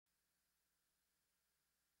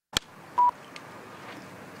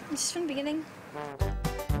Just from the beginning.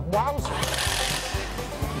 Wowzer.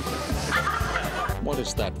 What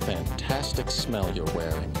is that fantastic smell you're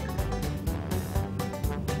wearing?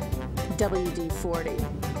 WD-40.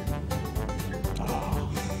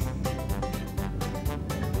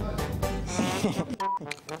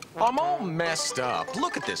 I'm all messed up.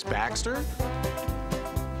 Look at this, Baxter.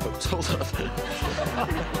 Hold up.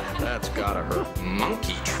 That's gotta hurt.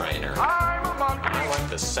 Monkey trainer. I'm a monkey. I like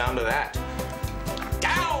the sound of that.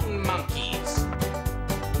 Down, monkeys!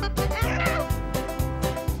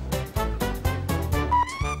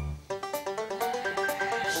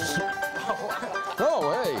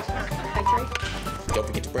 Oh, hey. Don't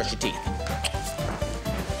forget to brush your teeth.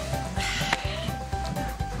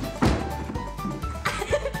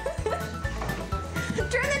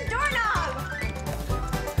 Turn the doorknob!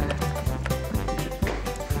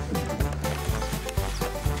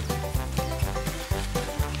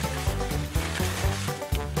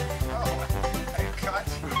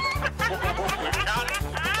 Cutting.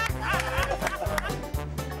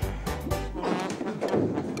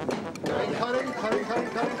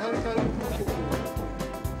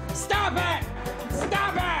 Stop it!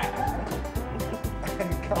 Stop it!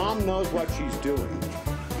 Mom knows what she's doing.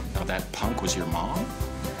 Now that punk was your mom?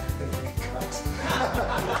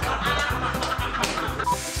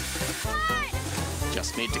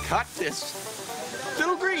 Just need to cut this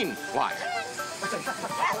little green wire.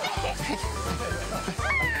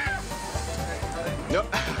 No.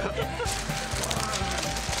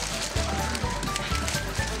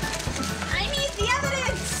 I need the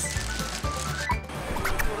evidence!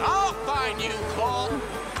 I'll find you, Claw.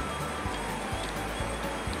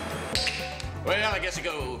 Well, I guess I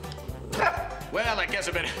go. Well, I guess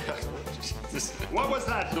I better. What was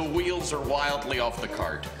that? The wheels are wildly off the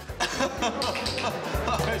cart.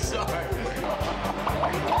 I'm sorry.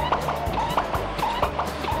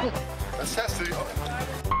 Let's test it.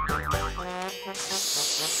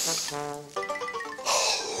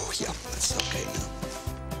 Oh, yeah, that's okay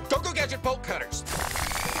now. Go, Gadget bolt cutters.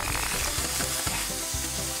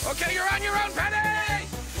 Okay, you're on your own, Penny!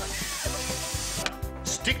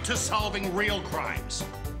 Stick to solving real crimes.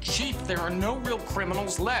 Chief, there are no real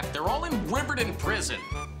criminals left. They're all in Wiverton Prison.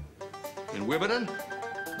 In Wiverton?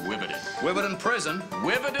 Wiverton. Wiverton Prison?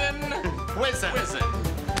 Wiverton Prison. Prison.